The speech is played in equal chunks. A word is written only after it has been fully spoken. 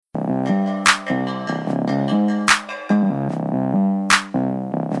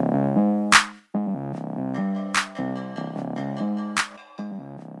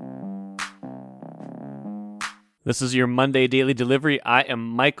This is your Monday Daily Delivery. I am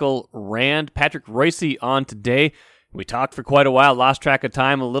Michael Rand. Patrick Royce on today. We talked for quite a while, lost track of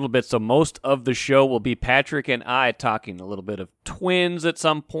time a little bit, so most of the show will be Patrick and I talking a little bit of Twins at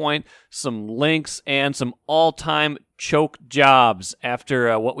some point, some links, and some all-time choke jobs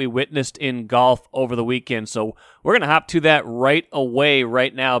after what we witnessed in golf over the weekend. So we're going to hop to that right away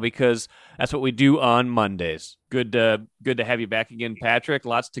right now because that's what we do on Mondays. Good to have you back again, Patrick.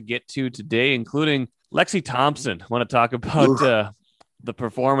 Lots to get to today, including Lexi Thompson. I want to talk about the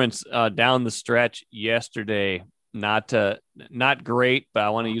performance down the stretch yesterday. Not great, but I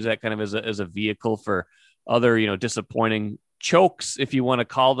want to use that kind of as a vehicle for other disappointing chokes, if you want to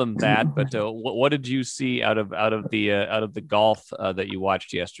call them that. But what did you see out of the golf that you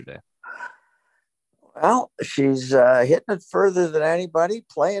watched yesterday? Well, she's hitting it further than anybody,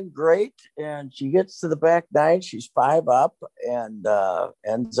 playing great, and she gets to the back nine. She's 5 up and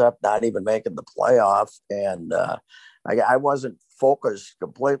ends up not even making the playoff. And I wasn't focused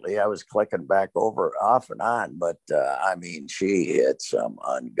completely. I was clicking back over off and on, but she hit some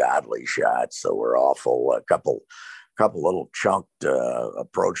ungodly shots that were awful. A couple little chunked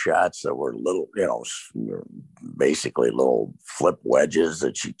approach shots that were little, basically little flip wedges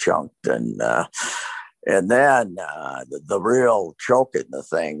that she chunked. And then the real choke in the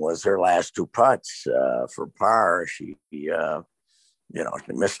thing was her last 2 putts for par. She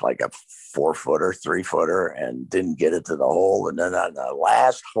missed like a 4-footer, 3-footer, and didn't get it to the hole. And then on the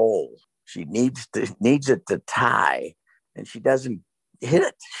last hole, she needs it to tie, and she doesn't hit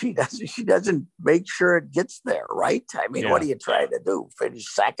it. She doesn't make sure it gets there, right? I mean, What are you trying to do?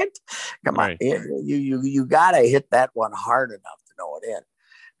 Finish second? Come on, you gotta hit that one hard enough to know it in.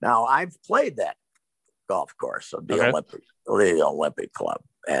 Now I've played that golf course of the Olympic Club,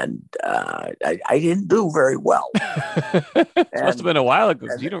 and I didn't do very well. It must have been a while ago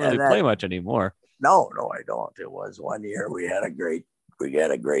because you don't really play much anymore. No, I don't. It was one year we had a great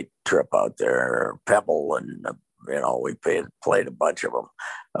trip out there, Pebble, and we played a bunch of them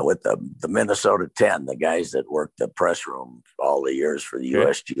with the Minnesota 10, the guys that worked the press room all the years for the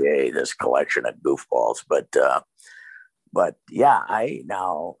USGA, this collection of goofballs. But yeah, I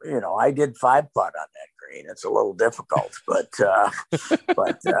did 5-putt on that green. It's a little difficult, but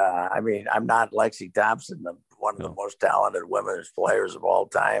I'm not Lexi Thompson, one of the most talented women's players of all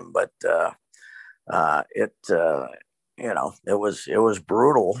time. But it was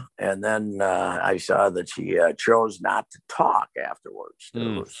brutal. And then I saw that she chose not to talk afterwards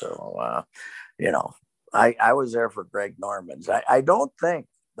too. So I was there for Greg Norman's. I don't think,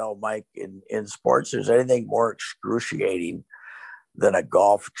 though, Mike, in sports there's anything more excruciating than a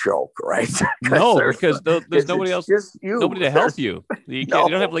golf choke, right? No, because there's nobody else, nobody to help you. You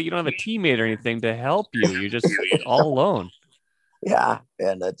don't have a teammate or anything to help you. You're just all alone. Yeah,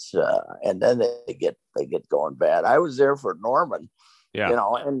 and it's and then they get going bad. I was there for Norman. Yeah,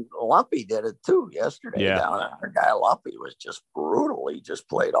 and Lumpy did it too yesterday. Yeah, our guy Lumpy was just brutal. He just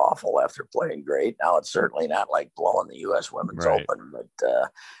played awful after playing great. Now it's certainly not like blowing the U.S. Women's Open, but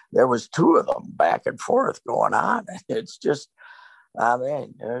there was 2 of them back and forth going on. It's just,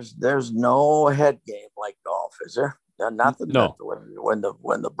 there's no head game like golf, is there? Nothing. No. When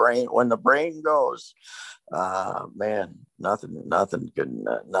the brain goes, nothing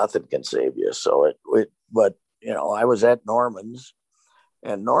can save you. So but I was at Norman's.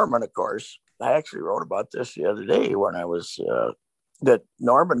 And Norman, of course, I actually wrote about this the other day when I was, that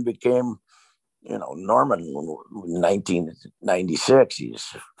Norman became, Norman in 1996,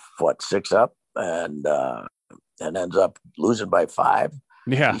 he's 6 up and ends up losing by 5.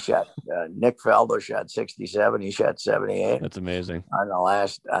 Yeah. He shot, Nick Faldo shot 67. He shot 78. That's amazing. On the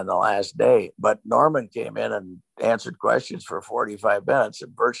last day. But Norman came in and answered questions for 45 minutes,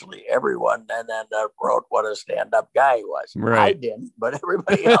 and virtually everyone then wrote what a stand-up guy he was. Right. I didn't, but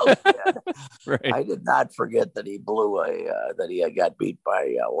everybody else did. Right. I did not forget that he blew that he got beat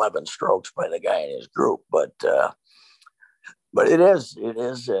by 11 strokes by the guy in his group. But it is.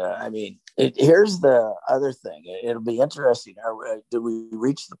 Here's the other thing. It'll be interesting. Do we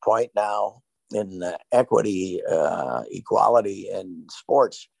reach the point now in equity, equality in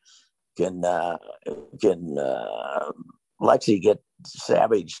sports? Can Lexi get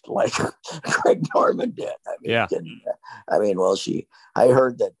savaged like Greg Norman did? I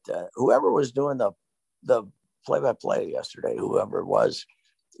heard that whoever was doing the play-by-play yesterday, whoever it was,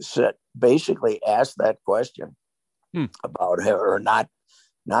 basically asked that question about her not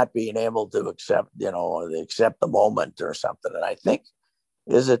being able to accept the moment or something. And I think,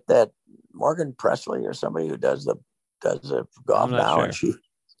 is it that Morgan Presley or somebody who does the golf now? Sure. And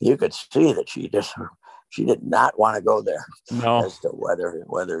you could see that she just she did not want to go there No. as to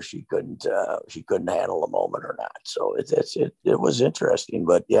whether she couldn't handle the moment or not. So it was interesting.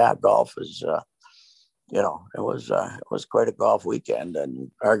 But yeah, golf is it was quite a golf weekend.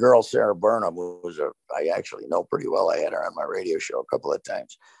 And our girl Sarah Burnham, I actually know pretty well. I had her on my radio show a couple of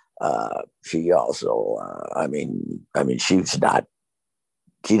times. She also,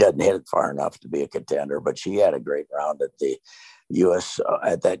 she doesn't hit it far enough to be a contender, but she had a great round at the U.S.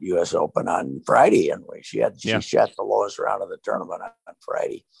 Open on Friday, and she shot the lowest round of the tournament on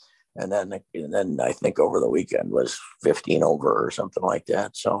Friday, and then I think over the weekend was 15 over or something like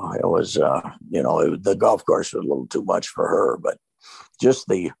that. So it was, the golf course was a little too much for her, but just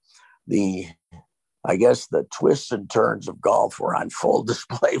the I guess the twists and turns of golf were on full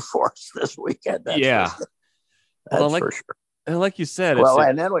display for us this weekend. That's for sure. And like you said,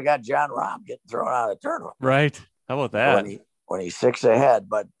 and then we got John Rahm getting thrown out of the tournament. Right. How about that? When he's 6 ahead,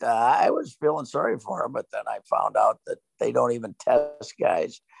 but I was feeling sorry for him. But then I found out that they don't even test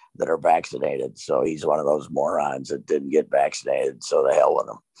guys that are vaccinated. So he's one of those morons that didn't get vaccinated. So the hell with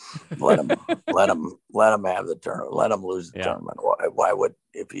him. Let him have the tournament. Let him lose the tournament. Why would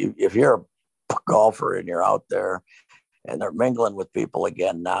if you're a golfer and you're out there and they're mingling with people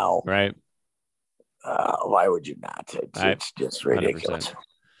again now? Right. Why would you not? It's just ridiculous. 100%.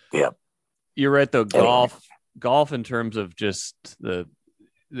 Yep. You're right, though. Golf in terms of just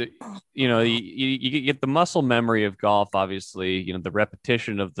you get the muscle memory of golf, obviously, the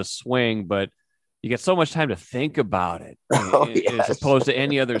repetition of the swing, but you get so much time to think about it as opposed to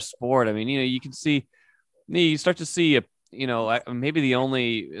any other sport. I mean, you can see, you start to see maybe the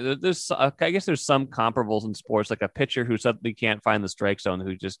only I guess there's some comparables in sports, like a pitcher who suddenly can't find the strike zone,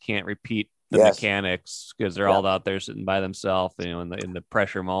 who just can't repeat the mechanics because they're all out there sitting by themselves, in the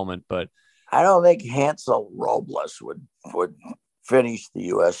pressure moment. But I don't think Hansel Robles would finish the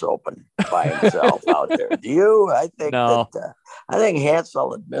U.S. Open by himself out there. Do you? I think I think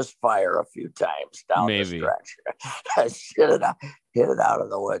Hansel had misfire a few times down the stretch. hit it out of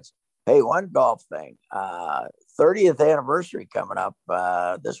the woods. Hey, one golf thing. 30th anniversary coming up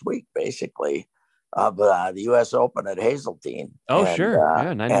this week, basically, of the U.S. Open at Hazeltine. Oh, sure.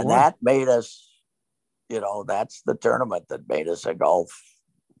 91. And that made us, that's the tournament that made us a golf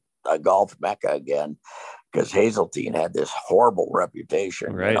mecca again, because Hazeltine had this horrible reputation,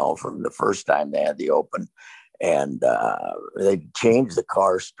 from the first time they had the Open. And they changed the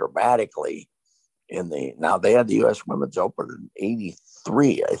course dramatically. Now they had the U.S. Women's Open in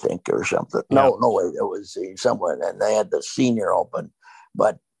 83, I think, or something. Yeah. No way. It was somewhere. And they had the Senior Open.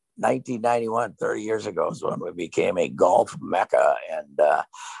 But 1991, 30 years ago, is when we became a golf mecca. And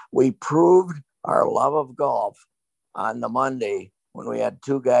we proved our love of golf on the Monday when we had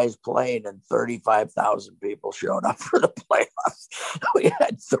two guys playing and 35,000 people showed up for the playoffs. We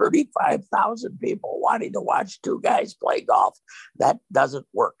had 35,000 people wanting to watch two guys play golf. That doesn't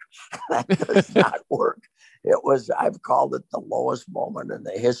work. That does not work. I've called it the lowest moment in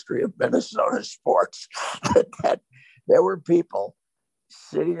the history of Minnesota sports. that there were people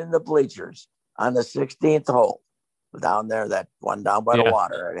sitting in the bleachers on the 16th hole down there, that one down by the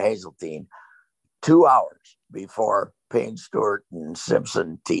water at Hazeltine, 2 hours before Payne Stewart and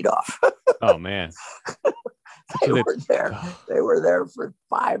Simpson teed off. Oh, man. They were there. They were there for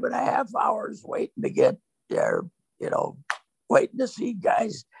 5.5 hours waiting to get there, waiting to see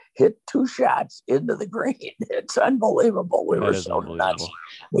guys hit two shots into the green. It's unbelievable. We were so nuts.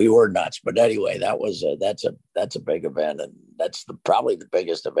 We were nuts. But anyway, that's a big event, and that's probably the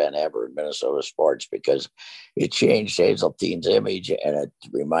biggest event ever in Minnesota sports, because it changed Hazeltine's image and it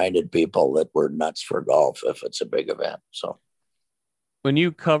reminded people that we're nuts for golf if it's a big event. So when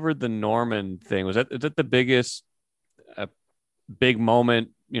you covered the Norman thing, is that the biggest big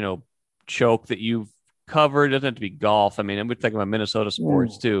moment, choke that you've covered? It doesn't have to be golf. I mean, we're talking about Minnesota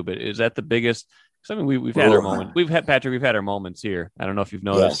sports too, but is that the biggest? Because I mean, we've had our moments. We've had our moments here. I don't know if you've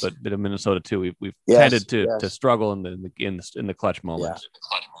noticed, but in Minnesota too, we've tended to struggle in the clutch moments.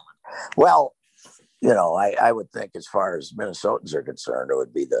 Yeah. Well, I would think, as far as Minnesotans are concerned, it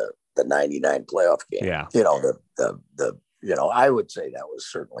would be the 99 playoff game. Yeah. I would say that was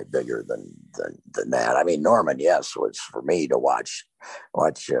certainly bigger than that. I mean, Norman, was for me to watch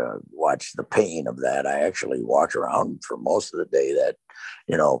the pain of that. I actually walked around for most of the day that,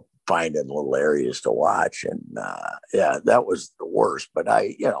 finding little areas to watch. And that was the worst. But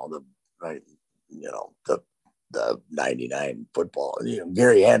the 99 football,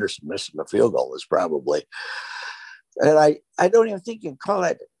 Gary Anderson missing the field goal is probably, and I don't even think you can call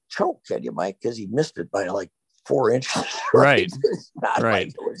that a choke, can you, Mike? Because he missed it by like 4 inches. Right. It's not like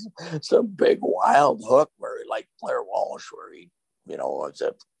it was some big wild hook where, like Blair Walsh, where he was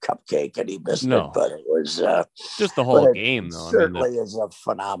a cupcake and he missed it, No, but it was just the but whole it game, though. I mean, certainly is a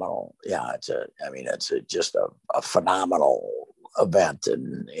phenomenal. Yeah, just a phenomenal event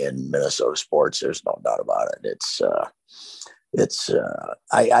in Minnesota sports. There's no doubt about it.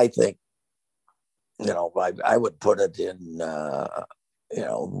 I think I would put it in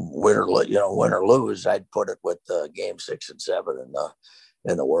win or lose. I'd put it with game 6 and 7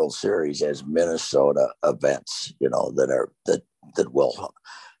 in the World Series as Minnesota events. That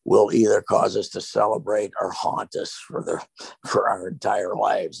will either cause us to celebrate or haunt us for our entire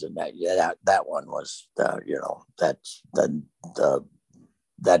lives. And that one was that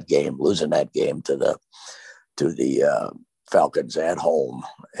game, losing that game to the Falcons at home,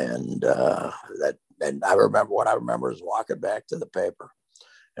 and I remember is walking back to the paper,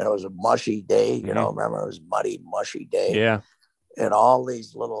 and it was a mushy day. Remember it was muddy, mushy day. Yeah. And all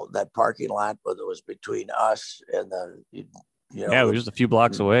these that parking lot, but it was between us and it was just a few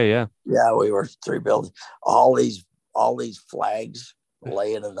blocks away. Yeah. Yeah, we were 3 buildings. All these flags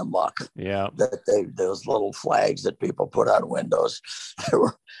laying in the muck. Yeah. Those little flags that people put on windows.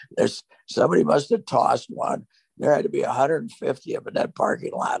 Somebody must have tossed one. There had to be 150 of them in that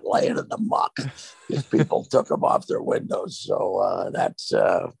parking lot laying in the muck because people took them off their windows. So that's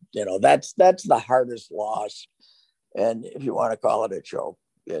the hardest loss. And if you want to call it a choke,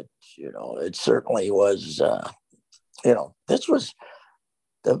 it certainly was. This was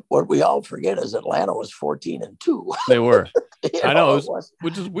what we all forget is Atlanta was 14-2. They were. I know,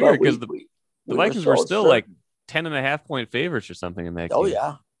 which is weird because the Vikings were still like 10.5-point favorites or something in that game. Oh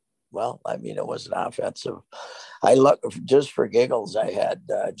yeah. Well, I mean, it was an offensive. I look just for giggles. I had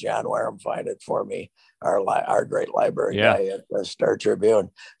John Wareham find it for me, our great library guy at the Star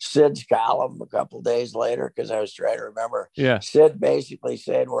Tribune. Sid's column a couple of days later, because I was trying to remember. Yeah. Sid basically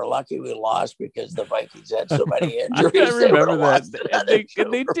said, "We're lucky we lost because the Vikings had so many injuries." I remember that.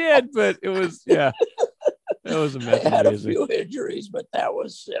 They did, but it was It was amazing. Had a few injuries, but that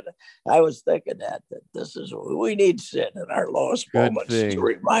was Sid. I was thinking that this is we need Sid in our lowest moments to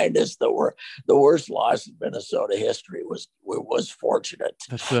remind us the worst loss in Minnesota history was fortunate.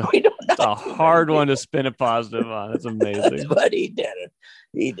 That's a hard one to spin a positive on. It's amazing. But he did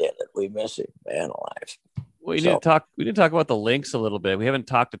it. We miss him, man alive. Well, we need to talk about the Lynx a little bit. We haven't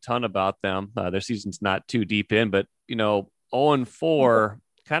talked a ton about them. Their season's not too deep in, but 0-4.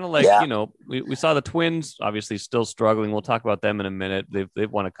 Kind of like, we saw the Twins obviously still struggling. We'll talk about them in a minute.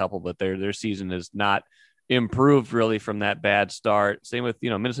 They've won a couple, but their season is not improved really from that bad start. Same with,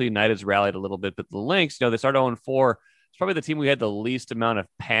 Minnesota United's rallied a little bit, but the Lynx, they started 0-4. It's probably the team we had the least amount of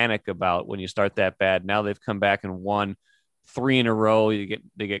panic about when you start that bad. Now they've come back and won 3 in a row.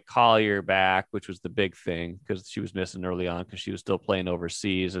 They get Collier back, which was the big thing because she was missing early on because she was still playing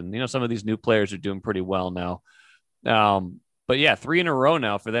overseas. And, some of these new players are doing pretty well now. But yeah, 3 in a row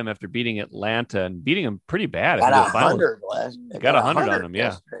now for them after beating Atlanta and beating them pretty bad. Got 100 got 100 on them.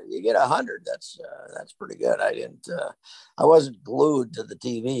 Yeah, you get 100. That's pretty good. I wasn't glued to the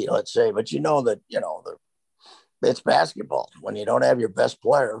TV, let's say, but it's basketball. When you don't have your best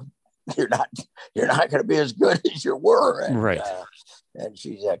player, you're not going to be as good as you were. And, right. And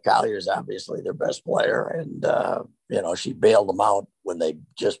she's Collier's obviously their best player, and she bailed them out when they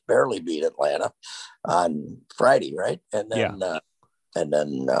just barely beat Atlanta on Friday, right? And then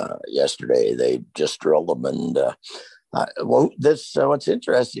yesterday they just drilled them. And what's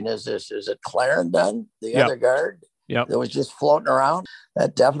interesting is it Clarendon, the other guard, that was just floating around.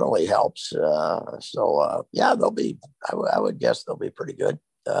 That definitely helps. They'll be. I would guess they'll be pretty good.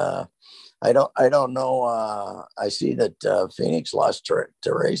 I don't know. I see that Phoenix lost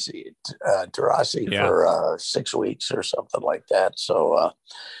Taurasi for 6 weeks or something like that. So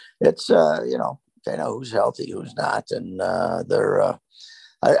it's they know who's healthy, who's not, and they're.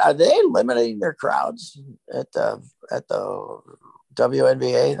 Are they limiting their crowds at the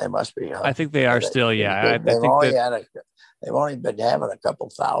WNBA? They must be. I think they are still. Yeah, they've only been having a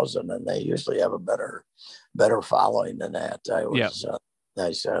couple thousand, and they usually have a better following than that.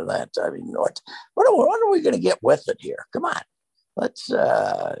 I said that. I mean, what are we going to get with it here? Come on, let's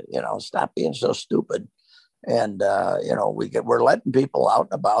stop being so stupid. And we're letting people out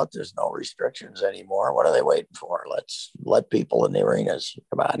and about. There's no restrictions anymore. What are they waiting for? Let's let people in the arenas.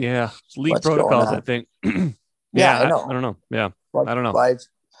 Come on. Yeah, league protocols. I think. I know. I don't know. Yeah, I don't know.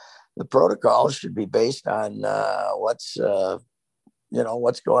 The protocols should be based on what's going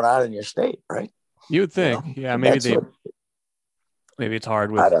on in your state, right? You would think. Yeah, maybe it's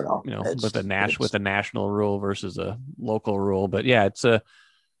hard with, I don't know. With a national rule versus a local rule. But yeah,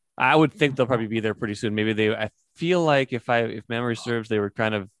 I would think they'll probably be there pretty soon. I feel like if memory serves, they were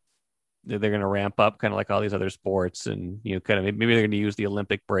kind of they're going to ramp up kind of like all these other sports, and kind of maybe they're going to use the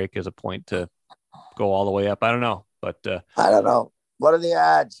Olympic break as a point to go all the way up. I don't know, but I don't know. What are the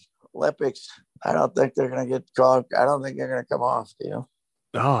odds? Olympics. I don't think they're going to get caught. I don't think they're going to come off.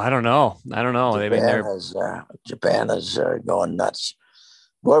 Oh, I don't know. Japan is going nuts.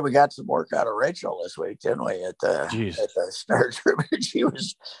 Boy, we got some work out of Rachel this week, didn't we? At the start, she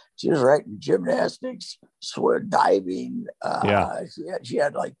was writing gymnastics, diving. She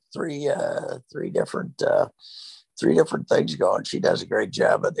had like three different things going. She does a great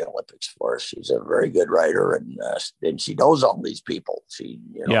job at the Olympics for us. She's a very good writer, and she knows all these people. She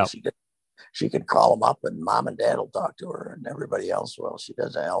can call them up, and mom and dad will talk to her, and everybody else will. She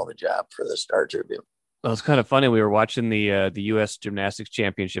does a hell of a job for the Star Tribune. Well, it's kind of funny. We were watching the U.S. Gymnastics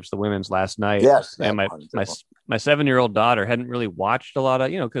Championships, the women's, last night. Yes, and my 7-year-old daughter hadn't really watched a lot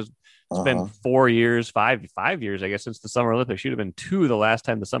of, because it's been 4 years, five years, I guess, since the Summer Olympics. She'd have been 2 the last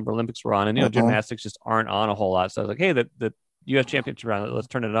time the Summer Olympics were on, and gymnastics just aren't on a whole lot. So I was like, hey, the U.S. Championships are on. Let's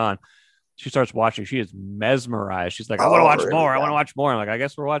turn it on. She starts watching. She is mesmerized. She's like, I want to watch more. I want to watch more. I'm like, I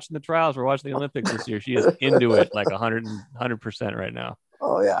guess we're watching the trials. We're watching the Olympics this year. She is into it like 100% right now.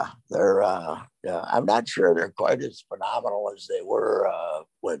 Oh yeah, they're. I'm not sure they're quite as phenomenal as they were,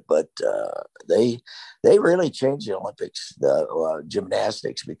 but they really changed the Olympics, the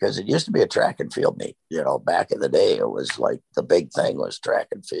gymnastics, because it used to be a track and field meet. Back in the day, it was like the big thing was track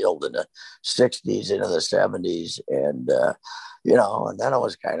and field in the '60s into the '70s, and and then it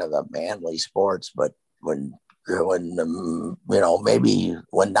was kind of the manly sports. But when maybe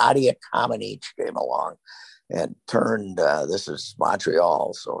when Nadia Comaneci came along and turned, this is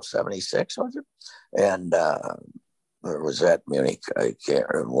Montreal, so 76 was it? And or was that Munich? I can't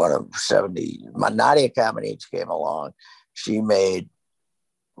remember. One of 70. Nadia Comaneci came along. She made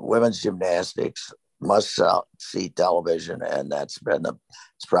women's gymnastics must-see television, and it's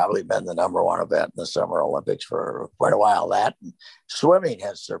probably been the number one event in the Summer Olympics for quite a while. That and swimming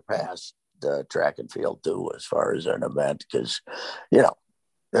has surpassed track and field too, as far as an event, because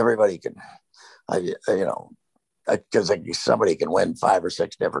everybody can. Because somebody can win 5 or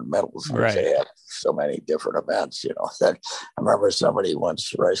 6 different medals because they have so many different events. That I remember somebody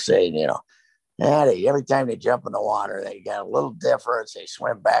once saying, every time they jump in the water, they get a little difference. They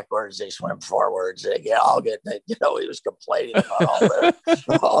swim backwards, they swim forwards. He was complaining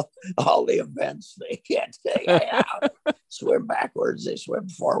about all the events. They can't swim backwards, they swim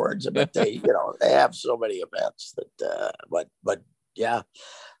forwards, but they have so many events that. But yeah.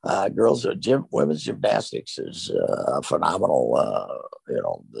 Women's gymnastics is phenomenal.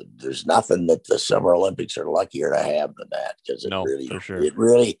 There's nothing that the Summer Olympics are luckier to have than that, because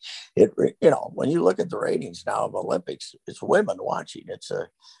when you look at the ratings now of Olympics, it's women watching. It's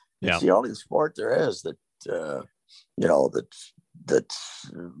the only sport there is that that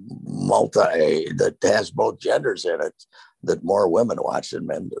has both genders in it, that more women watch than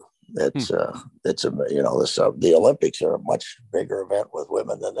men do. The Olympics are a much bigger event with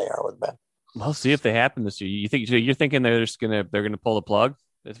women than they are with men. We'll see if they happen this year. You're thinking they're gonna pull the plug?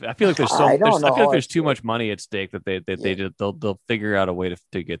 I feel like I feel like there's too much money at stake that they'll figure out a way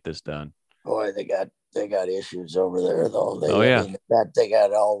to get this done. Boy, they got issues over there though. They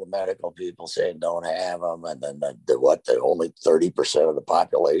got all the medical people saying don't have them, and then the only 30% of the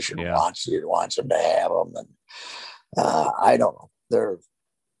population wants them to have them, and I don't know. They're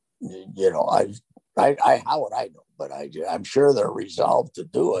how would I know? But I'm sure they're resolved to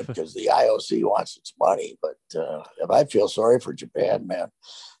do it because the IOC wants its money. But if I feel sorry for Japan, man,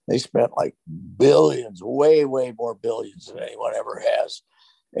 they spent like billions, way, way more billions than anyone ever has.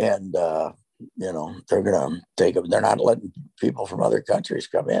 And, they're going to take them. They're not letting people from other countries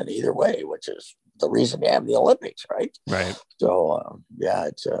come in either way, which is the reason you have the Olympics, right? Right. So,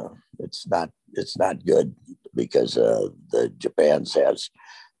 it's not good because the Japan's has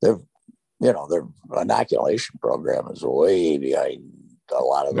their inoculation program is way behind a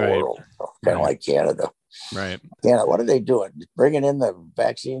lot of the world, kind of like Canada. Right. Canada, what are they doing? Bringing in the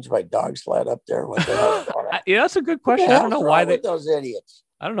vaccines by dog sled up there? That's a good question. I don't know why those idiots.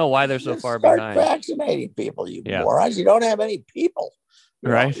 I don't know why they're so far behind. Start vaccinating people, you morons. You don't have any people.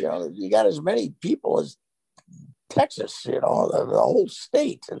 Right. You got as many people as Texas, the whole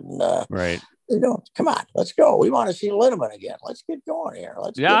state. And right. Come on, let's go. We want to see Linneman again. Let's get going here.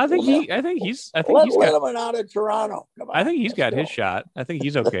 I think he's Linneman out of Toronto. Come on, I think he's got his shot. I think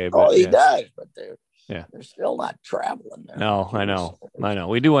he's okay. But he does, but they're still not traveling there. No, I know.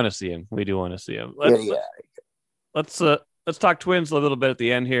 We do want to see him. Let's talk Twins a little bit at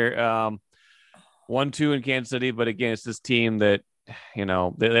the end here. 1-2 in Kansas City, but again, it's this team that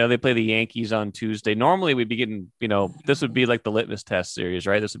they play the Yankees on Tuesday. Normally we'd be getting, this would be like the litmus test series,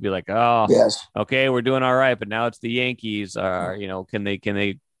 right? This would be like, oh, Yes. okay, we're doing all right, but now it's the Yankees. Can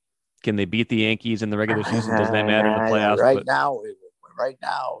they beat the Yankees in the regular season? Doesn't that matter in the playoffs? Right But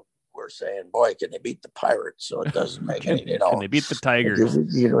now, we're saying, boy, can they beat the Pirates? So it doesn't make any, can they beat the Tigers?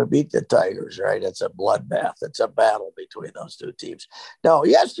 Beat the Tigers, right? It's a bloodbath. It's a battle between those two teams. No,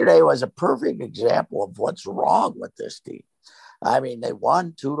 yesterday was a perfect example of what's wrong with this team. I mean, they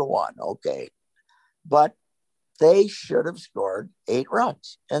won 2-1, okay, but they should have scored 8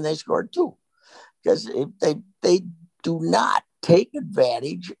 runs, and they scored 2 because they do not take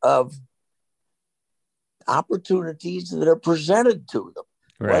advantage of opportunities that are presented to them,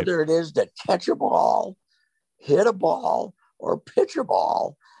 right. Whether it is to catch a ball, hit a ball, or pitch a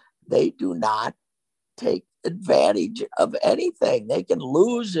ball. They do not take advantage of anything. They can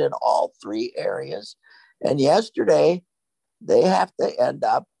lose in all 3 areas. And yesterday, they have to end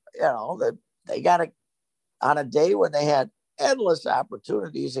up, they got to, on a day when they had endless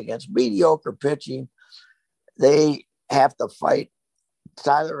opportunities against mediocre pitching, they have to fight.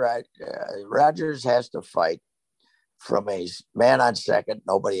 Tyler Rogers has to fight from a man on second,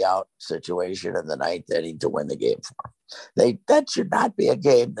 nobody out situation in the 9th inning to win the game for them. That should not be a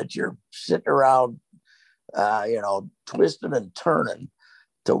game that you're sitting around, twisting and turning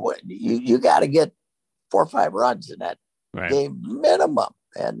to win. You got to get 4 or 5 runs in that game minimum,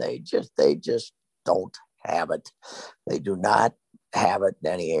 and they just don't have it. They do not have it in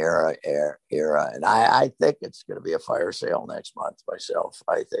any era. And I think it's going to be a fire sale next month myself.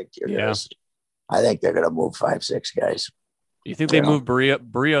 I think I think they're going to move 5-6 guys. You think they move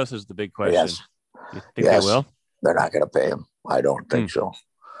Barrios is the big question. Yes. You think they will? They're not going to pay him. I don't think so.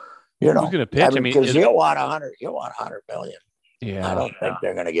 Who's going to pitch? Because he'll want 100. He'll want 100 million. Yeah. I don't think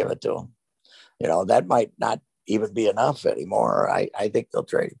they're going to give it to him. That might not even be enough anymore. I think they'll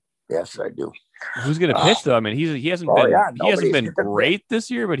trade him. Yes, I do. Who's going to pitch though? I mean, he hasn't been great this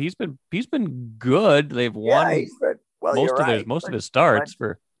year, but he's been good. They've won most of his starts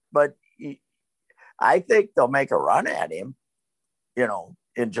But I think they'll make a run at him,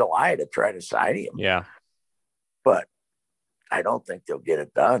 in July to try to sign him. Yeah, but I don't think they'll get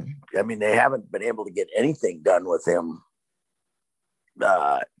it done. I mean, they haven't been able to get anything done with him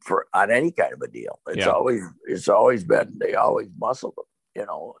on any kind of a deal. It's always been, they always muscle him,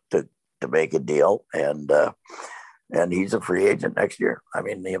 to make a deal, and he's a free agent next year. I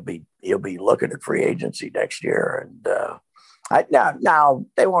mean, he'll be looking at free agency next year, and now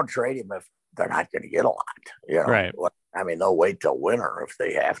they won't trade him if they're not going to get a lot. Right. I mean, they'll wait till winter if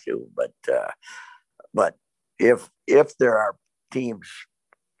they have to, but if there are teams,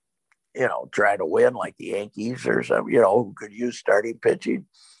 trying to win like the Yankees or something, who could use starting pitching,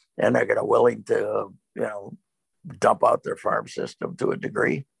 and they're going to willing to, dump out their farm system to a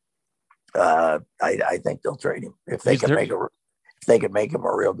degree. I think they'll trade him if they can make him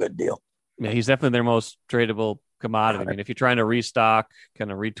a real good deal. Yeah, he's definitely their most tradable commodity. I mean, if you're trying to restock,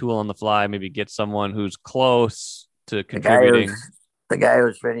 kind of retool on the fly, maybe get someone who's close to contributing. The guy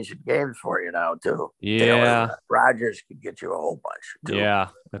who's finishing games for you now too. Yeah, Rogers could get you a whole bunch too. Yeah,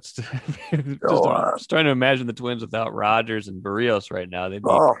 that's just trying to imagine the Twins without Rogers and Barrios right now. They'd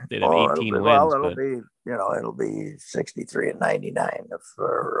have 18 wins. Well, it'll be 63 and 99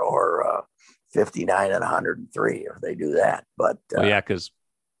 or 59 and 103 if they do that. But because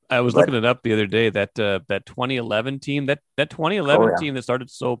I was looking it up the other day, that 2011 team, that 2011 team that started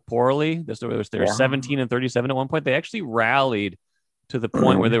so poorly, they were 17 and 37 at one point. They actually rallied to the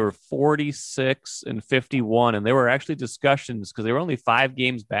point where they were 46 and 51, and there were actually discussions because they were only 5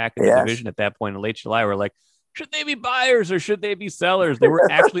 games back in the division at that point in late July. We're like, should they be buyers or should they be sellers? They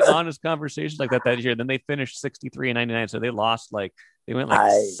were actually honest conversations like that year. Then they finished 63 and 99, so they lost they went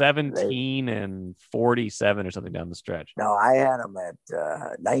 17 and 47 or something down the stretch. No, I had them at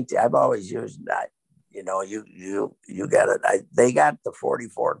 19. I've always used that. You got it. They got the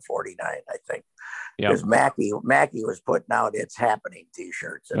 44 and 49, I think. Because Mackey was putting out "It's Happening"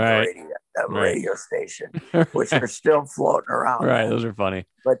 T-shirts at the radio station, which are still floating around. Right, those are funny.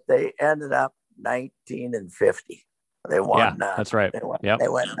 But they ended up 19 and 50. They won. Yeah, that's right. They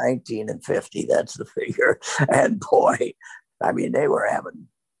went 19 and 50. That's the figure. And boy, I mean,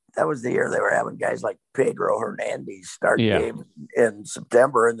 that was the year they were having guys like Pedro Hernandez start games in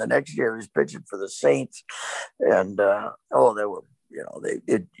September, and the next year he's pitching for the Saints. And they were.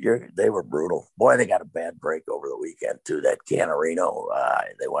 They were brutal. Boy, they got a bad break over the weekend too. That Canarino,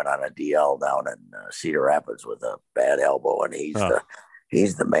 they went on a DL down in Cedar Rapids with a bad elbow, and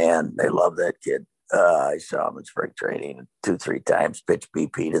he's the man. They love that kid. I saw him in spring training 2-3 times, pitch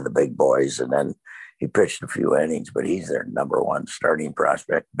BP to the big boys, and then he pitched a few innings, but he's their number one starting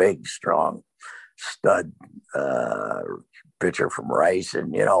prospect. Big, strong, stud pitcher from Rice,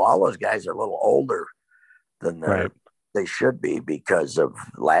 and all those guys are a little older than they should be because of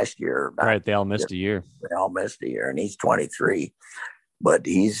last year. Right, they all missed a year. They all missed a year, and he's 23. But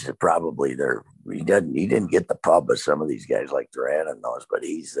he's probably he didn't get the pub of some of these guys like Duran and those, but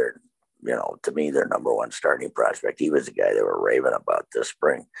he's their, to me, their number one starting prospect. He was the guy they were raving about this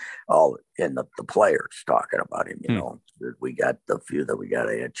spring, all in the players talking about him. We got the few that we got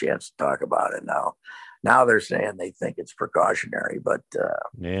a chance to talk about it now. Now they're saying they think it's precautionary, but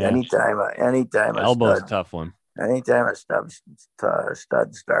anytime elbow's a tough one. Anytime a stud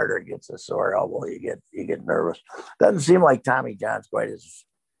starter gets a sore elbow, you get nervous. Doesn't seem like Tommy John's quite as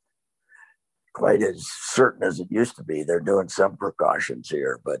certain as it used to be. They're doing some precautions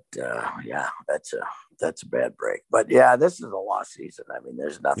here, but that's a bad break. But this is a lost season. I mean,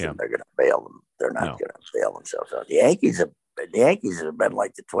 there's nothing they're going to bail them. They're not going to bail themselves out. The Yankees have been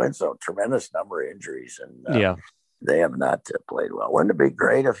like the Twins, so tremendous number of injuries, and they have not played well. Wouldn't it be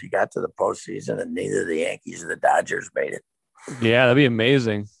great if you got to the postseason and neither the Yankees or the Dodgers made it? Yeah, that'd be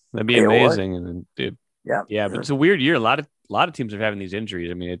amazing. That'd be amazing. And dude, but it's a weird year. A lot of teams are having these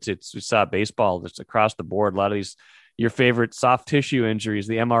injuries. I mean, it's we saw baseball just across the board. A lot of these, your favorite soft tissue injuries,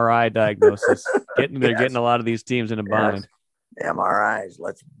 the MRI diagnosis, getting a lot of these teams in a bind. MRIs,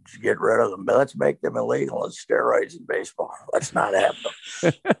 let's get rid of them. But let's make them illegal as steroids in baseball. Let's not have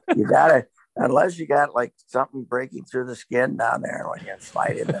them. You gotta. Unless you got like something breaking through the skin down there when you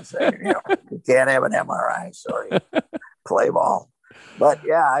slide in this thing, you can't have an MRI. Sorry, play ball. But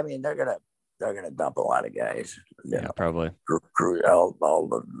I mean, they're gonna dump a lot of guys. Probably. All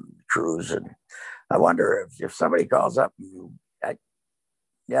the crews, and I wonder if somebody calls up.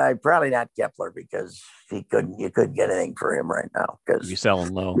 Probably not Kepler because you couldn't get anything for him right now because you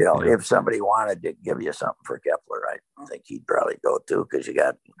selling low. If somebody wanted to give you something for Kepler, I think he'd probably go too because you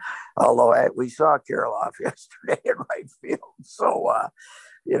got. Although we saw Kirilloff yesterday in right field, so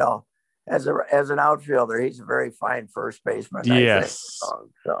as an outfielder, he's a very fine first baseman. Yes.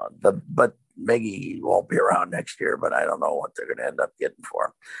 But Miggy won't be around next year. But I don't know what they're going to end up getting for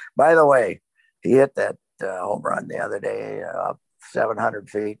him. By the way, he hit that home run the other day. 700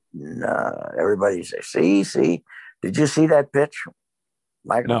 feet, and everybody says, see, did you see that pitch,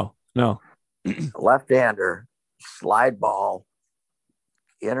 Michael? No. Left-hander, slide ball,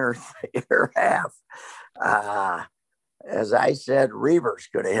 inner half. As I said, Reavers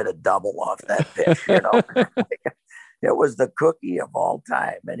could have hit a double off that pitch. It was the cookie of all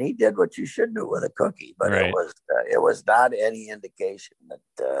time, and he did what you should do with a cookie. But it was not any indication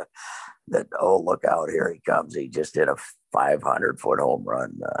that look out, here he comes. He just hit a 500-foot home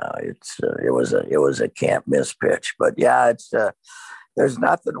run. It was a can't miss pitch. But there's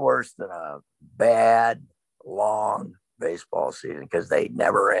nothing worse than a bad long baseball season because they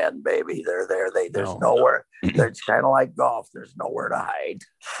never end, baby. They're there. There's nowhere. It's kind of like golf. There's nowhere to hide.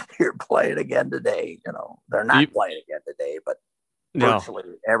 You're playing again today. They're not playing again today, but virtually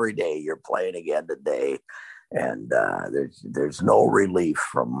every day you're playing again today, and there's no relief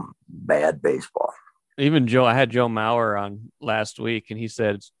from bad baseball. Even I had Joe Mauer on last week, and he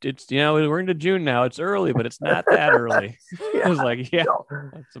said, it's we're into June now. It's early, but it's not that early. I was like,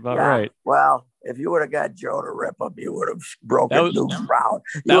 that's about right. Well, if you would have got Joe to rip him, you would have broken new ground.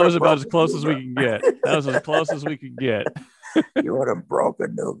 That was about as close as we can get. That was as close as we could get. You would have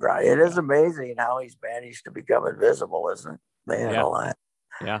broken new ground. It is amazing how he's managed to become invisible, isn't it? Man,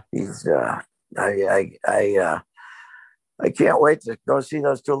 he's I can't wait to go see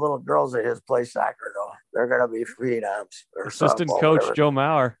those two little girls at his play soccer, though. They're going to be phenoms. Assistant coach Joe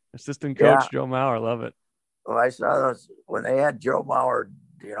Mauer. Joe Mauer. Love it. Well, I saw those when they had Joe Mauer,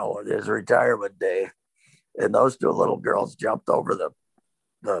 his retirement day, and those two little girls jumped over the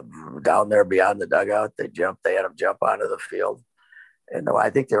down there beyond the dugout. They had them jump onto the field. And I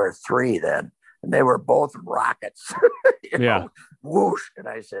think there were three then. And they were both rockets, whoosh. And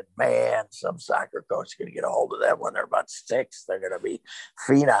I said, man, some soccer coach is going to get a hold of them when they're about 6. They're going to be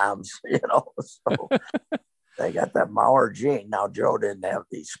phenoms, So they got that Mauer gene. Now, Joe didn't have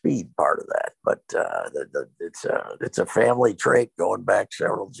the speed part of that, but it's a family trait going back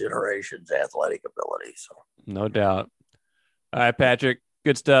several generations, athletic ability. So no doubt. All right, Patrick,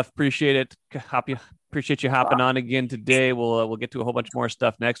 good stuff. Appreciate it. Appreciate you hopping on again today. We'll get to a whole bunch more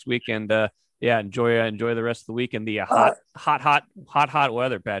stuff next week, and enjoy the rest of the week and the hot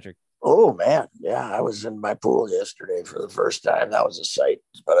weather, Patrick. Oh man, I was in my pool yesterday for the first time. That was a sight,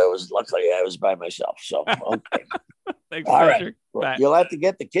 but luckily I was by myself. So okay. Thanks, all Patrick. Right. Well, you'll have to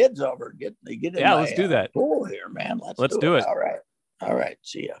get the kids over. Get in let's do that. Pool here, man. Let's do it. All right.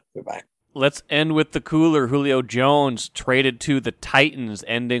 See ya. Goodbye. Let's end with the cooler. Julio Jones traded to the Titans,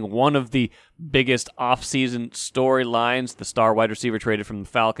 ending one of the biggest offseason storylines. The star wide receiver traded from the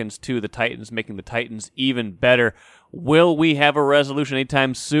Falcons to the Titans, making the Titans even better. Will we have a resolution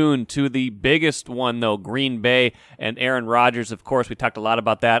anytime soon to the biggest one, though? Green Bay and Aaron Rodgers. Of course, we talked a lot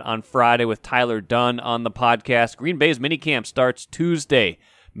about that on Friday with Tyler Dunn on the podcast. Green Bay's minicamp starts Tuesday.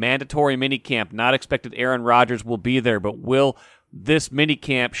 Mandatory minicamp. Not expected Aaron Rodgers will be there, but will this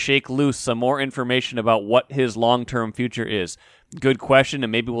minicamp shake loose some more information about what his long-term future is? Good question,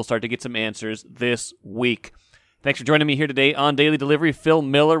 and maybe we'll start to get some answers this week. Thanks for joining me here today on Daily Delivery. Phil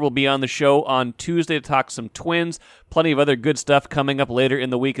Miller will be on the show on Tuesday to talk some Twins. Plenty of other good stuff coming up later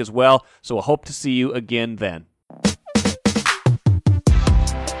in the week as well, so I hope to see you again then.